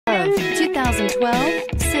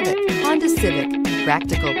2012 Civic, Honda Civic.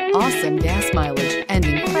 Practical, awesome gas mileage, and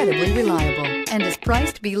incredibly reliable, and is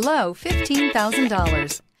priced below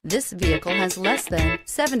 $15,000. This vehicle has less than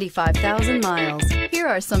 75,000 miles. Here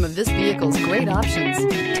are some of this vehicle's great options: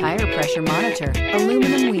 tire pressure monitor,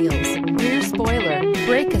 aluminum wheels, rear spoiler,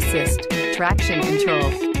 brake assist, traction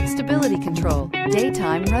control, stability control,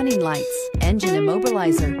 daytime running lights, engine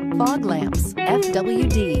immobilizer, fog lamps,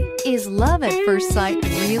 FWD. Is love at first sight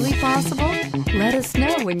really possible? Let us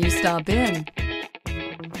know when you stop in.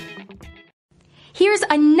 Here's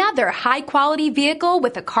another high-quality vehicle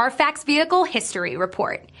with a Carfax Vehicle History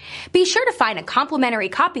Report. Be sure to find a complimentary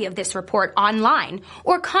copy of this report online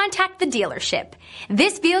or contact the dealership.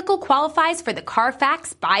 This vehicle qualifies for the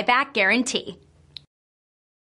Carfax Buyback Guarantee.